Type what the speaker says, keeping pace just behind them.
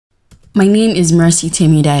My name is Mercy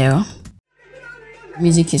Temidayo.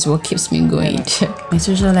 Music is what keeps me going. My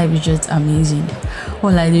social life is just amazing.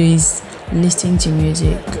 All I do is listen to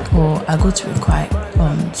music, or I go to a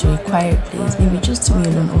quiet place, maybe just me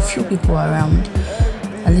alone or few people around.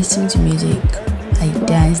 I listen to music. I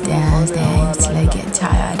dance till I get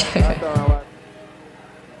tired.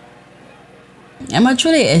 I'm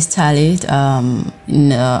actually a stylist at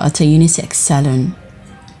a unisex salon,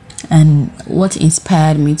 and what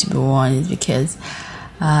inspired me to be one is because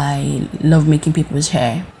I love making people's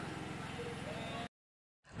hair.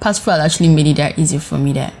 Paxful actually made it that easy for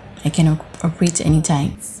me that I can operate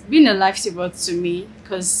anytime. It's been a lifesaver to me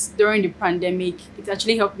because during the pandemic, it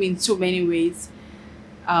actually helped me in so many ways.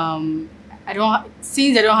 Since I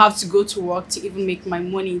don't have to go to work to even make my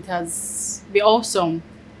money, it has been awesome.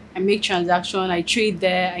 I make transactions, I trade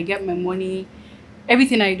there, I get my money.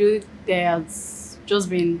 Everything I do there has just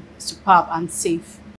been superb and safe.